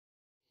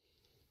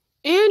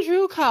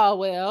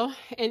Caldwell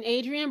and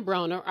Adrien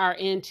Broner are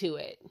into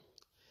it.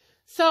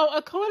 So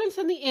according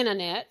to the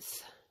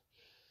internets,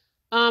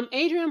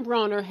 Adrien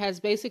Broner has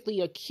basically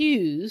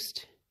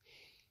accused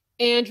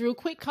Andrew,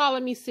 quit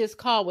calling me sis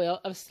Caldwell,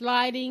 of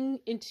sliding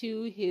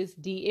into his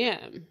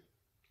DM.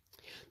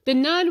 The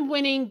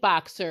non-winning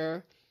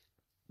boxer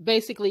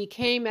basically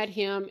came at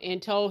him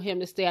and told him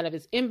to stay out of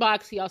his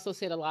inbox. He also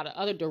said a lot of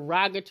other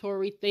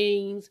derogatory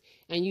things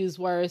and used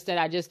words that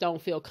I just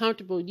don't feel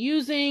comfortable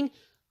using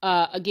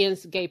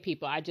against gay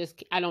people. I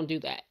don't do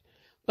that.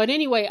 But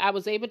anyway, I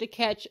was able to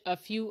catch a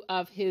few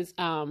of his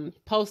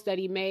posts that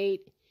he made.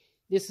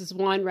 This is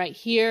one right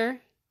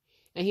here.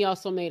 And he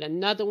also made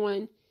another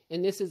one.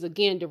 And this is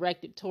again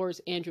directed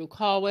towards Andrew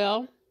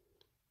Caldwell.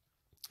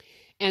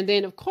 And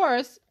then, of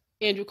course,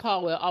 Andrew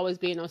Caldwell, always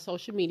being on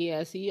social media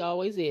as he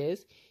always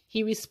is,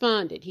 he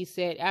responded. He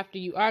said, after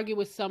you argue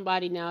with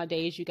somebody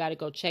nowadays, you got to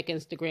go check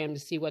Instagram to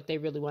see what they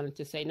really wanted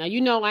to say. Now,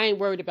 you know, I ain't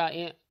worried about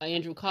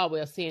Andrew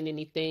Caldwell saying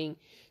anything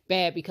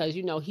bad because,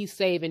 you know, he's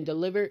saved and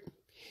delivered.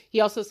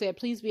 He also said,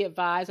 please be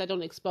advised, I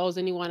don't expose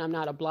anyone. I'm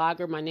not a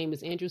blogger. My name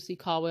is Andrew C.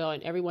 Caldwell,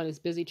 and everyone is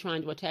busy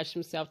trying to attach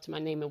himself to my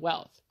name and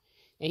wealth.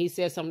 And he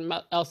said something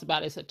else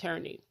about his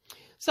attorney.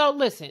 So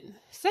listen,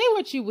 say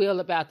what you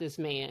will about this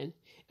man.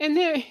 And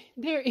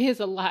there is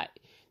a lot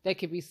that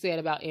can be said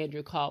about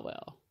Andrew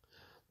Caldwell.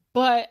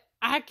 But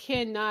I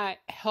cannot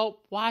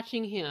help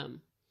watching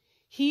him.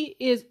 He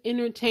is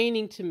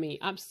entertaining to me.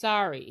 I'm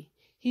sorry.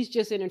 He's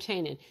just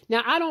entertaining.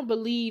 Now, I don't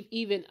believe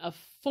even a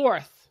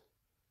fourth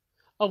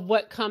of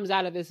what comes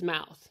out of his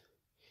mouth.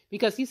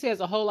 Because he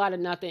says a whole lot of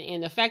nothing.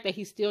 And the fact that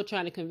he's still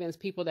trying to convince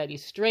people that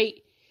he's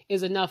straight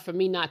is enough for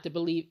me not to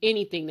believe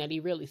anything that he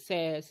really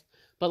says.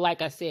 But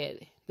like I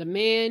said, the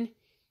man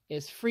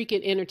is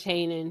freaking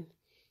entertaining.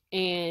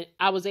 And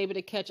I was able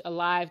to catch a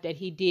live that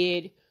he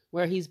did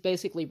where he's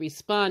basically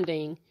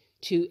responding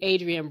to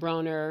Adrien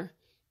Broner.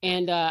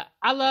 And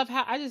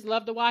I just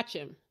love to watch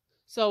him.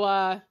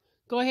 So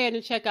go ahead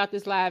and check out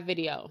this live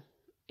video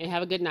and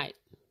have a good night.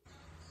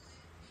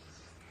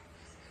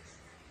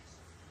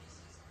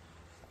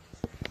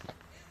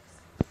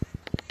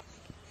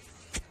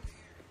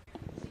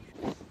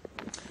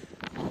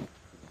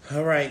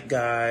 All right,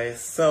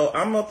 guys. So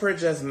I'm up here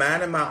just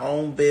minding my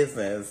own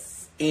business.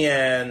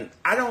 And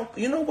I don't,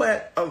 you know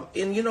what?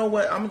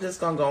 I'm just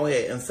going to go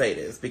ahead and say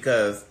this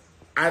because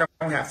I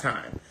don't have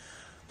time.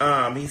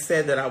 He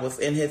said that I was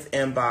in his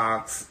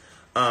inbox.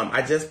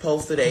 I just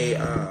posted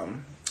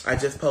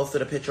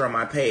a picture on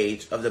my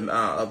page of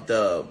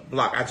the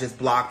block. I just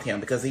blocked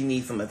him because he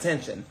needs some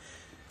attention.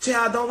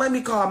 Child, don't let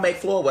me call Make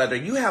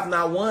Floorweather. You have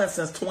not won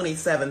since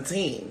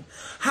 2017.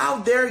 How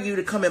dare you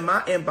to come in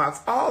my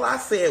inbox? All I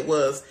said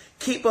was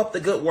keep up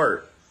the good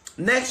work.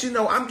 Next, you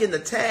know, I'm getting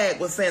a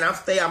tag with saying I'm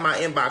stay out my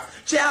inbox.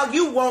 Child,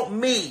 you want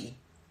me.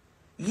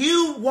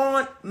 You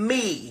want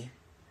me.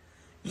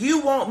 You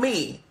want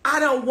me. I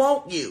don't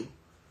want you.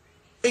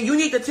 And you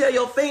need to tell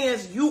your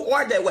fans you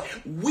are that way.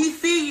 We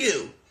see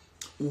you.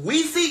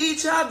 We see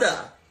each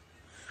other.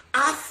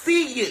 I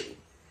see you.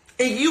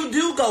 And you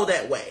do go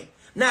that way.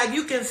 Now,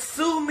 you can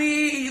sue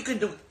me. You can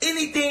do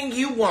anything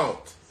you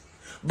want.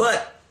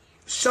 But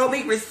show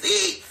me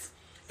receipts.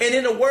 And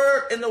in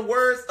the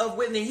words of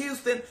Whitney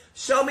Houston,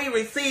 show me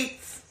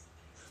receipts.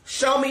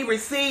 Show me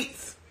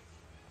receipts.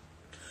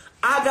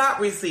 I got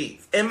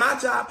receipts. And my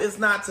job is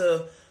not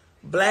to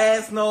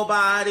blast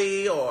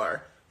nobody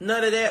or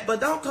none of that.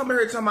 But don't come here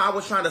and tell me I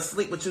was trying to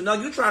sleep with you. No,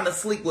 you're trying to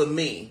sleep with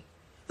me.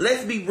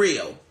 Let's be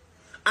real.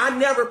 I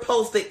never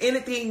posted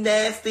anything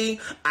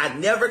nasty. I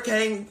never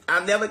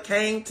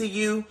came to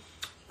you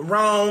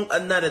wrong or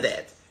none of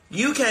that.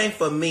 You came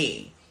for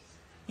me.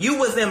 You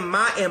was in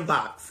my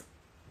inbox.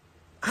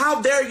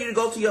 How dare you to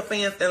go to your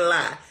fans and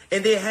lie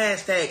and then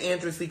hashtag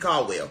Andrew C.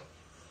 Caldwell?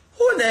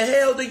 Who in the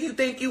hell do you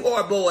think you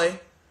are, boy?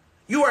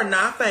 You are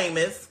not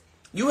famous.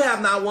 You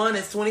have not won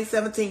since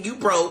 2017. You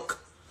broke.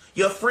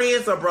 Your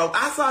friends are broke.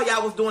 I saw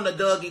y'all was doing the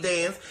Dougie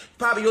dance.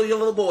 Probably your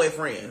little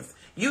boyfriends.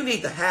 You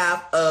need to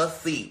have a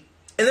seat.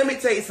 And let me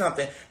tell you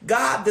something.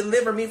 God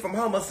delivered me from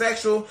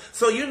homosexual.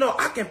 So, you know,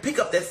 I can pick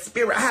up that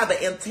spirit. I have an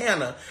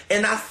antenna.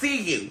 And I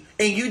see you.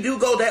 And you do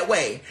go that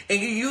way.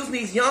 And you use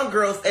these young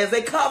girls as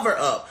a cover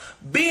up.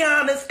 Be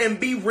honest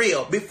and be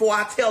real before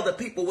I tell the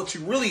people what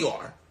you really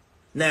are.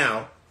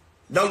 Now,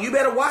 no, you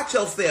better watch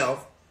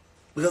yourself.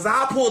 Because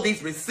I'll pull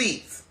these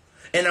receipts.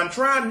 And I'm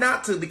trying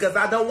not to because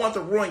I don't want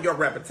to ruin your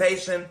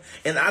reputation.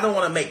 And I don't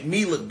want to make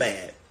me look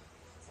bad.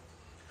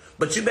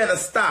 But you better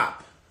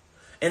stop.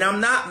 And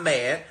I'm not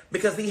mad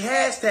because he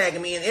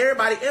hashtagging me and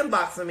everybody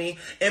inboxing me.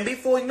 And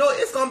before you know it,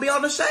 it's going to be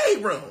on the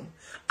Shade Room.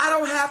 I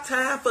don't have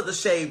time for the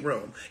Shade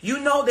Room. You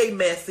know they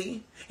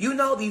messy. You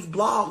know these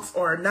blogs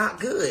are not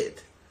good.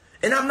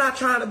 And I'm not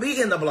trying to be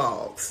in the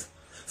blogs.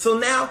 So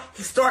now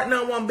he's starting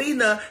on one B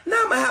now.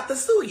 Now I'm going to have to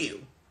sue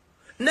you.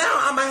 Now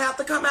I'm going to have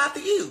to come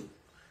after you.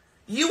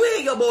 You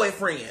and your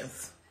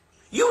boyfriends.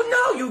 You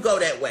know you go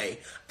that way.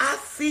 I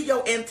see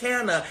your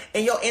antenna,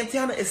 and your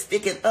antenna is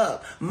sticking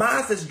up.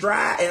 Mine is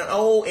dry and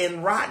old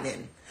and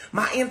rotten.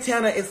 My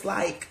antenna is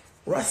like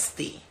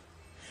rusty.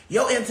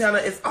 Your antenna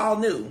is all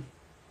new.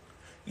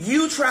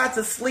 You tried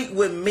to sleep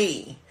with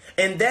me.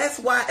 And that's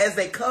why, as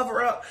they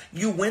cover up,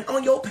 you went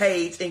on your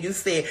page and you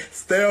said,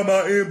 stay on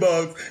my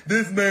inbox.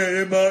 This man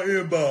in my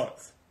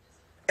inbox.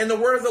 In the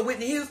words of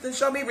Whitney Houston,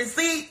 show me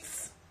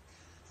receipts.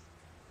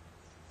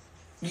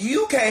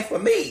 You came for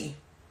me.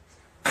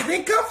 I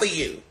didn't come for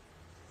you.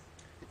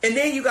 And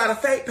then you got a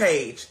fake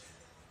page.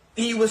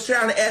 And you was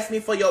trying to ask me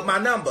for my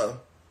number.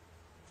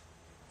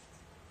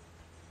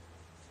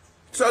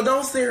 So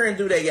don't sit here and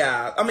do that,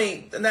 y'all. I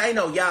mean, I ain't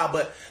no y'all,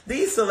 but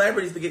these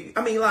celebrities,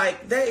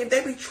 like,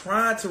 they be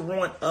trying to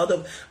ruin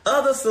other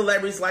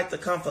celebrities like to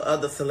come for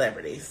other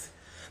celebrities.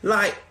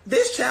 Like,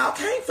 this child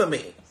came for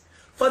me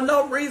for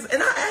no reason.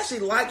 And I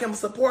actually like him,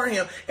 support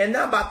him, and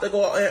now I'm about to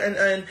go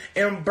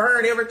and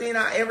burn everything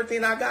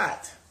I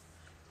got.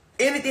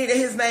 Anything that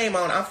his name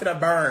on, I'm finna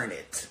burn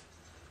it.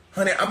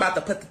 Honey, I'm about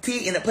to put the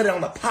tea in it, put it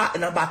on the pot,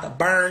 and I'm about to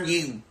burn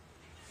you.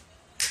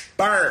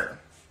 Burn.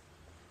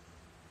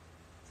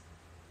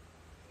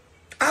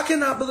 I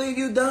cannot believe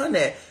you done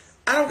that.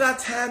 I don't got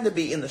time to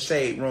be in the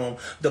shade room,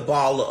 the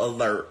baller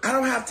alert. I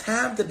don't have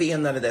time to be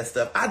in none of that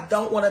stuff. I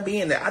don't want to be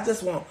in there. I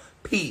just want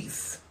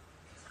peace.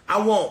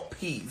 I want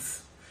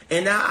peace.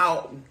 And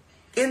now I'm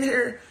in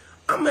there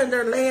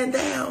laying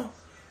down,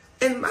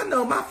 and I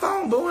know my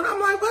phone blowing. I'm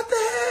like, what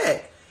the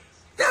heck?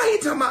 Now he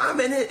talking about I'm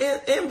in his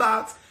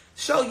inbox.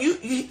 So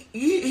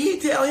he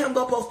tell him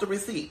go post the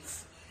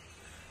receipts.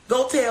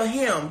 Go tell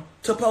him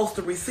to post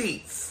the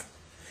receipts.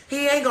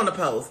 He ain't gonna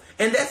post.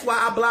 And that's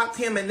why I blocked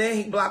him, and then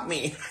he blocked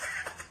me.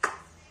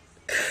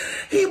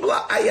 I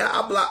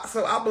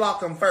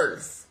blocked him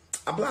first.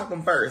 I blocked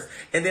him first.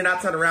 And then I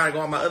turn around and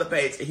go on my other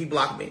page, and he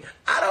blocked me.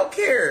 I don't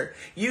care.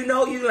 You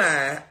know you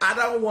lying. I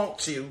don't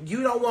want you.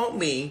 You don't want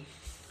me.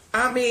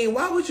 I mean,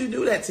 why would you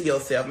do that to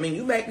yourself? I mean,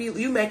 you make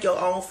your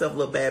own self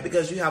look bad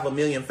because you have 1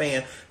 million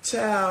fans.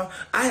 Child,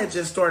 I had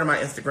just started my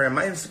Instagram.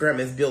 My Instagram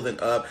is building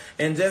up,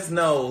 and just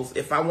knows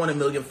if I want 1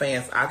 million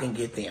fans, I can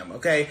get them.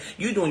 Okay,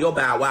 you doing your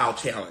Bow Wow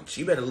challenge.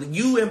 You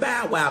and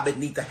Bow Wow but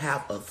need to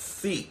have a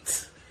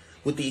seat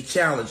with these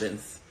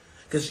challenges,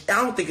 because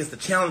I don't think it's the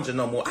challenger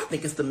no more. I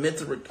think it's the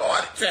mental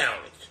retarded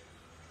challenge.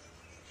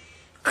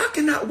 I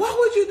cannot. Why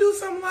would you do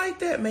something like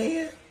that,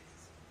 man?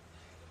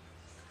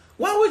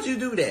 Why would you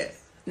do that?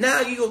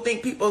 Now you gonna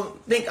think people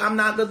think I'm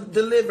not gonna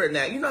deliver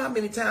now. You know how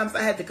many times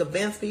I had to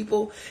convince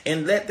people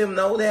and let them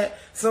know that?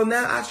 So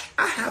now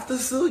I have to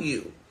sue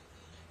you.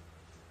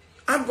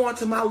 I'm going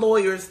to my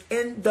lawyers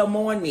in the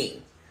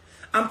morning.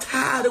 I'm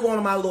tired of going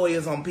to my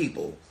lawyers on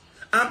people.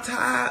 I'm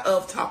tired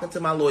of talking to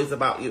my lawyers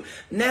about you.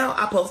 Now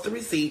I post the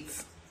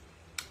receipts.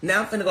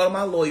 Now I'm finna go to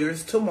my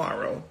lawyers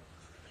tomorrow.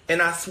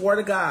 And I swear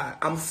to God,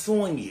 I'm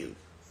suing you.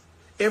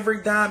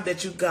 Every dime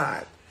that you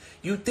got.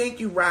 You think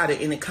you ride it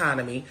in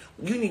economy.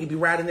 You need to be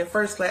riding in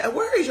first class.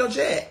 Where is your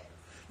jet?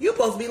 You're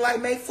supposed to be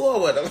like May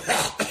Forward.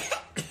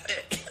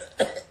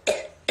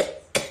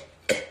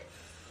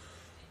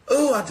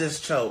 Oh, I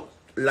just choked.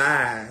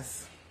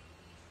 Lies.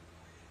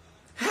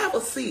 Have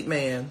a seat,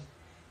 man.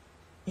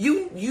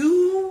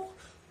 You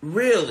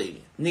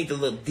really need to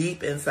look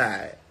deep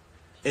inside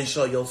and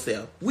show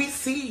yourself. We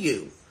see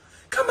you.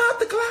 Come out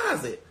the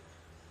closet.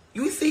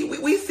 We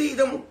see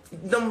them,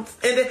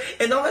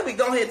 and don't let me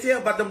go ahead and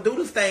tell about them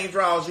doodle stain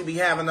draws you be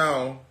having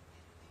on.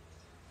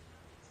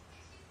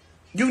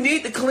 You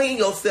need to clean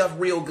yourself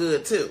real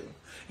good too.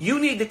 You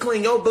need to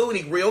clean your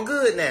booty real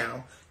good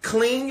now.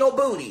 Clean your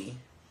booty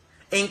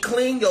and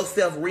clean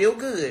yourself real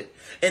good.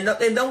 And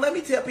don't let me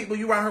tell people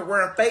you out here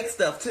wearing fake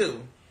stuff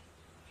too.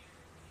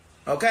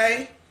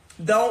 Okay?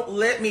 Don't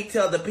let me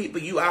tell the people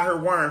you out here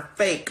wearing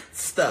fake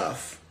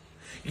stuff.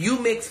 You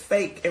mix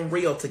fake and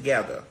real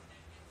together.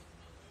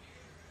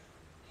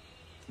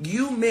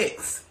 You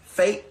mix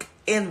fake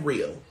and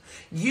real.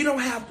 You don't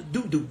have to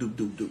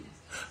do.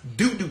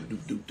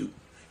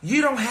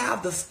 You don't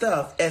have the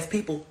stuff as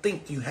people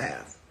think you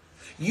have.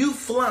 You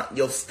flaunt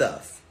your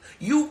stuff.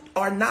 You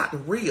are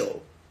not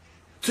real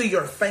to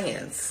your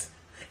fans.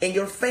 And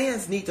your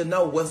fans need to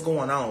know what's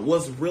going on,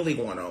 what's really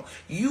going on.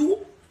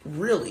 You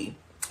really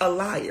a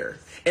liar.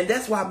 And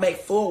that's why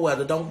Make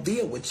Fullweather don't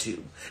deal with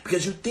you.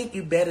 Because you think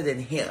you're better than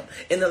him.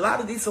 And a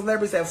lot of these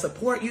celebrities that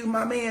support you,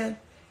 my man,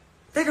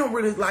 they don't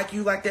really like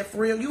you like that for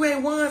real. You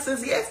ain't won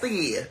since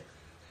yesteryear.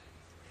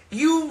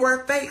 You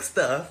wear fake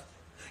stuff.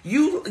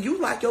 You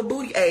like your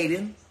booty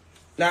aiding.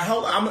 Now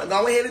hold on, I'm gonna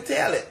go ahead and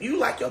tell it. You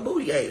like your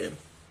booty aiding.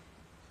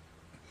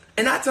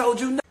 And I told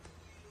you no.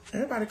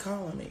 Everybody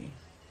calling me.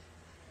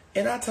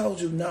 And I told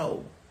you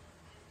no.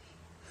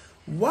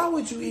 Why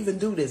would you even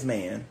do this,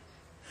 man?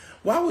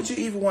 Why would you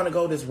even want to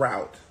go this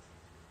route?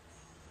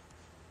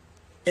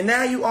 And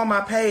now you on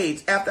my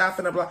page after I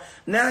finna block.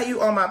 Now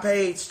you on my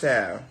page,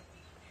 child.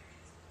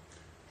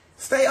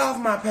 Stay off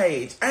my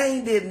page. I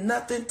ain't did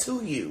nothing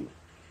to you.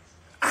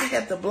 I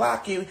had to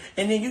block you,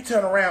 and then you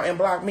turn around and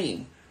block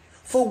me.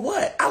 For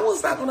what? I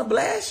was not going to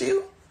blast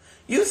you.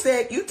 You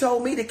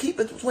told me to keep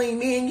it between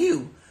me and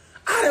you.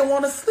 I didn't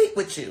want to sleep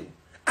with you.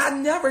 I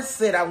never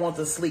said I want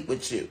to sleep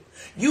with you.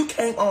 You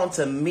came on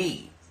to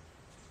me.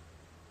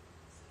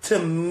 To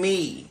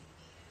me.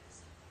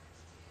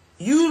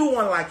 You the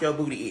one like your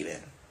booty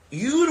eating.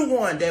 You the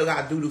one that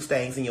got doo-doo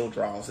stains in your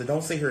drawers. So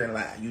don't sit here and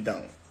lie. You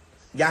don't.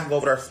 Y'all can go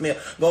over there,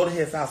 go to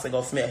his house and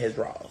go smell his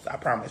drawers. I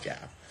promise y'all.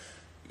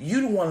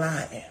 You the one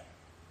lying.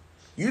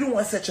 You the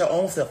one set your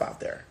own self out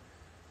there.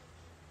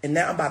 And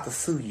now I'm about to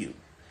sue you.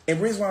 And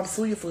the reason why I'm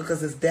suing you for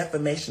because it's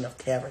defamation of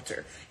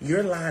character.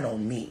 You're lying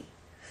on me.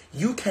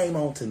 You came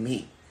on to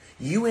me.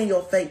 You and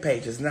your fake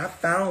pages. Now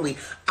finally,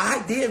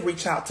 I did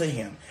reach out to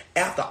him.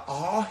 After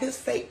all his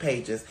fake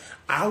pages,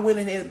 I went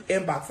in his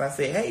inbox and I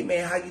said, hey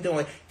man, how you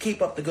doing?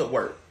 Keep up the good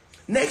work.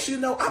 Next you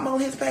know, I'm on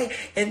his page.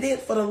 And then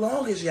for the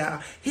longest,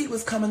 y'all, he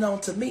was coming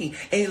on to me.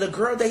 And the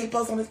girl that he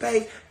posts on his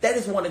page, that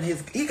is one of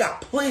his, he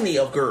got plenty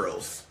of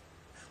girls.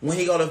 When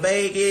he go to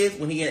Vegas,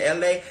 when he in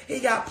LA,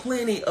 he got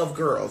plenty of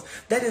girls.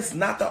 That is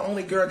not the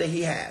only girl that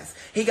he has.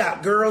 He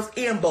got girls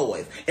and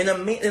boys. And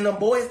the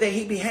boys that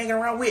he be hanging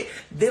around with,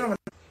 them,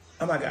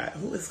 oh my God,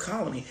 who is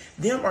calling me?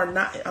 Them are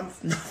not, I'm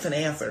not gonna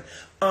answer.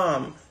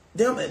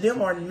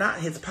 Them are not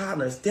his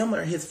partners. Them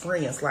are his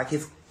friends, like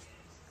his,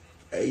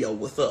 hey yo,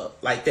 what's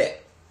up? Like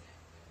that.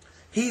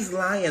 He's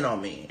lying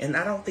on me, and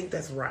I don't think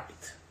that's right.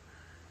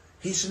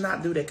 He should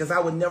not do that, because I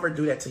would never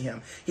do that to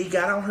him. He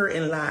got on her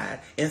and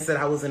lied and said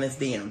I was in his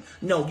DM.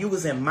 No, you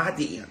was in my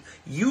DM.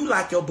 You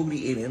like your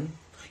booty eating.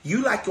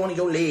 You like throwing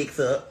your legs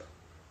up.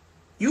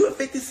 You and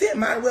 50 Cent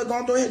might as well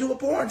go ahead and do a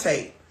porn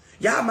tape.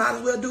 Y'all might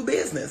as well do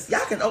business.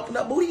 Y'all can open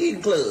up booty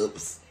eating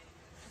clubs.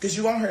 Because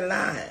you on her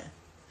lying.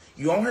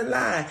 You on her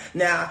line.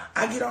 Now,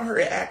 I get on her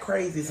and act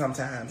crazy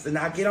sometimes. And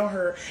I get on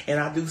her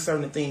and I do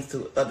certain things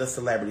to other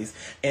celebrities.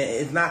 And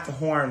it's not to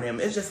harm them.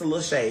 It's just a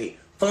little shade.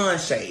 Fun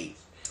shade.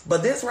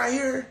 But this right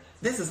here,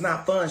 this is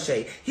not fun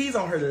shade. He's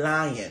on her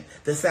lying.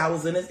 To say I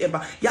was in his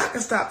inbox. Y'all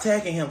can stop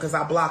tagging him because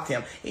I blocked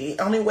him. He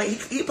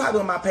probably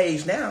on my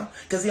page now.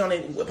 Because he on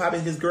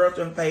probably his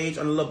girlfriend page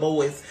or the little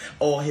boys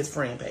or his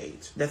friend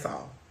page. That's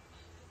all.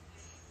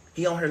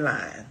 He on her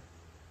lying.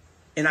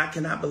 And I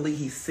cannot believe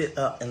he sit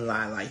up and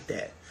lie like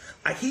that.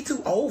 Like, he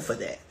too old for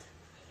that.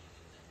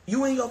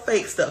 You and your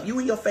fake stuff. You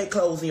and your fake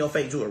clothes and your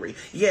fake jewelry.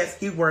 Yes,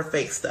 he wear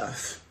fake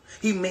stuff.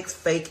 He mixed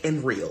fake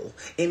and real.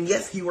 And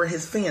yes, he wear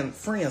his friend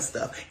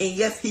stuff. And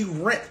yes, he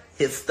rent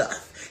his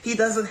stuff. He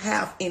doesn't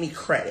have any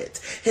credit.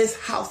 His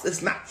house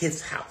is not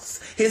his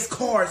house. His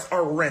cars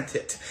are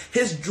rented.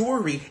 His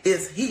jewelry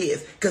is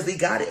his because he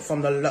got it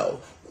from the low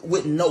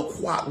with no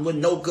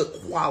good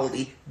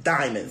quality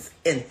diamonds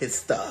in his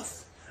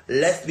stuff.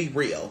 Let's be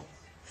real.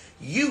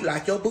 You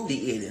like your booty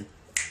eating.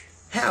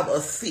 Have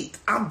a seat.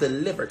 I'm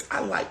delivered.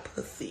 I like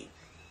pussy.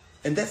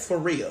 And that's for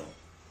real.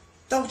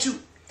 Don't you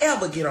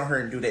ever get on her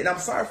and do that. And I'm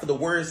sorry for the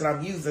words that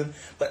I'm using,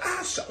 but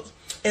I show.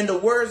 In the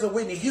words of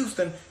Whitney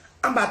Houston,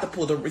 I'm about to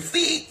pull the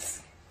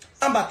receipts.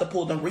 I'm about to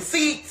pull them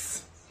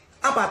receipts.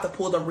 I'm about to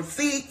pull them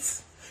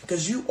receipts.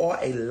 Because you are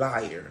a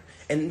liar.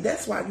 And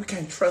that's why you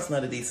can't trust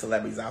none of these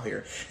celebrities out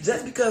here.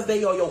 Just because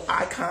they are your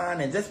icon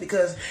and just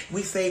because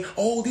we say,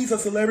 oh, these are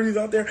celebrities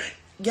out there.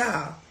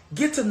 Yeah.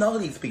 Get to know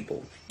these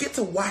people. Get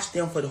to watch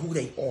them for who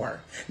they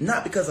are.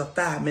 Not because of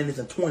 5 minutes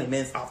and 20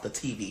 minutes off the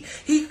TV.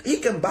 He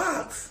can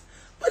box,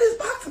 but his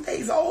boxing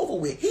days are over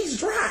with. He's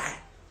dry.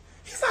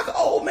 He's like an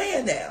old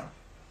man now.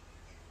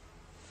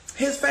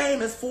 His fame,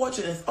 his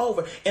fortune is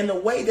over. And the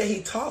way that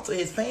he talks to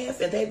his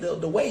fans and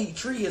the way he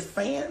treats his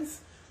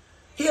fans,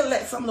 he'll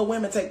let some of the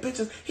women take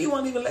pictures. He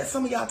won't even let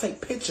some of y'all take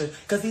pictures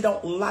because he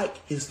don't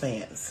like his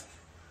fans.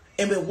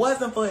 And if it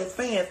wasn't for his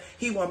fans,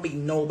 he won't be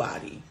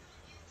nobody.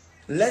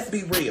 Let's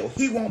be real.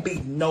 He won't be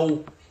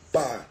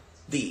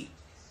nobody.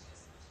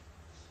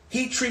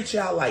 He treats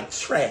y'all like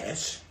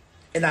trash.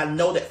 And I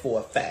know that for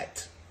a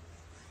fact.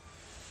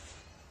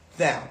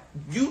 Now,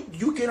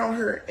 you get on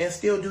her and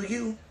still do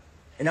you.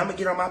 And I'm going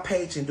to get on my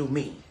page and do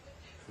me.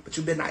 But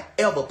you better not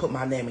ever put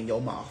my name in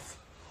your mouth.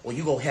 Or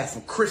you going to have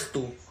some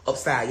crystal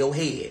upside your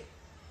head.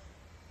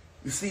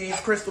 You see these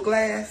crystal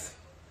glass?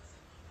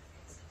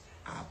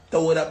 I'll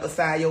throw it up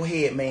beside your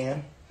head,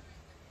 man.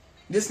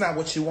 This is not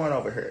what you want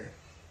over here.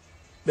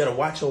 Better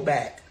watch your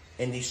back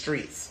in these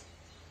streets.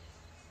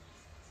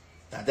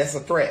 Now, that's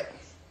a threat.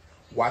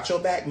 Watch your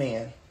back,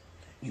 man.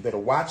 You better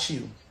watch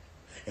you.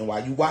 And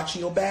while you watching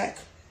your back,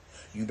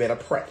 you better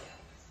pray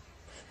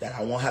that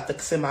I won't have to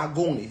send my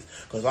goonies.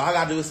 Because all I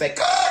got to do is say,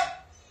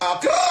 cut!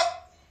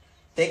 Cut!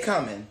 They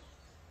coming.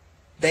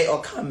 They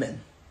are coming.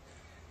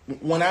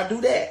 When I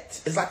do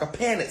that, it's like a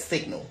panic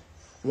signal.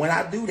 When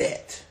I do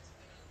that,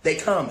 they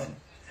coming.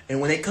 And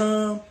when they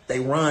come, they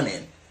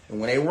running. And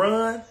when they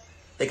run,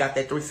 they got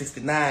that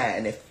 369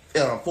 and that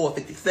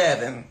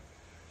 457.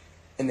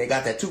 And they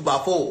got that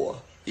 2x4.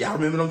 Y'all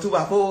remember them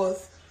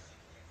 2x4s?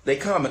 They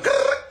coming.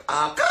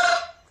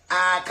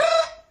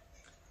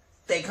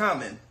 They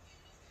coming.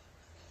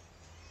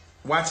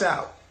 Watch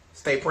out.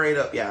 Stay prayed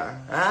up, y'all.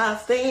 I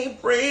stay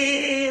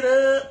prayed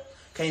up.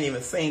 Can't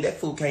even sing. That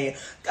fool can't.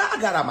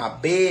 I got out my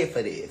bed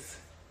for this.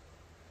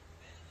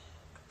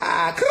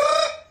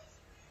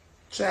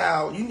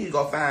 Child, you need to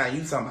go find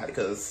you somebody,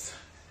 because...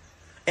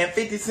 And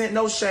 50 Cent,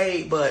 no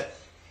shade, but...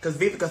 Because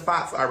Vivica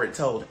Fox already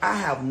told, I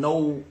have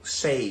no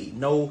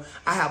shade.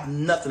 I have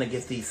nothing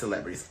against these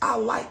celebrities. I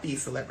like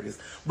these celebrities.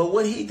 But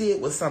what he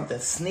did was something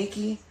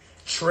sneaky,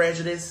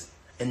 prejudice,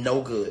 and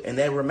no good. And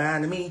that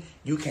reminded me,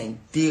 you can't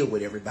deal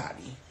with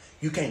everybody.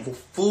 You can't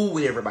fool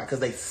with everybody because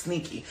they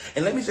sneaky.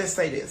 And let me just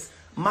say this.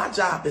 My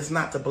job is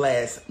not to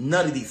blast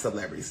none of these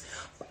celebrities.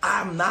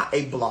 I'm not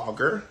a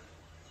blogger.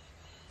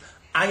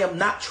 I am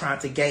not trying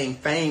to gain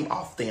fame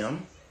off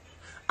them.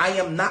 I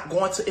am not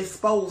going to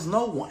expose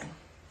no one.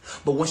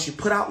 But when she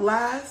put out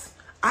lies,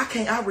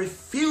 I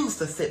refuse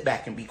to sit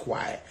back and be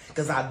quiet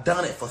because I've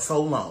done it for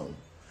so long.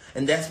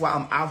 And that's why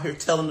I'm out here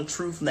telling the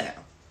truth now.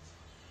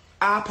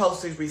 I'll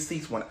post these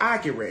receipts when I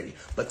get ready.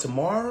 But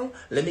tomorrow,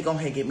 let me go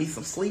ahead and get me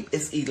some sleep.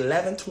 It's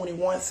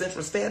 11:21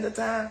 Central Standard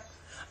Time.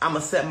 I'm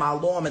going to set my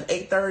alarm at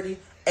 8:30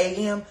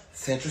 a.m.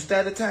 Central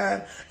Standard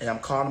Time. And I'm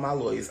calling my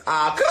lawyers.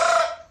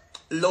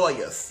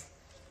 Lawyers.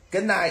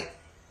 Good night.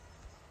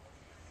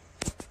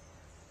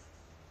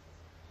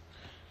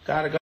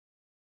 Gotta go.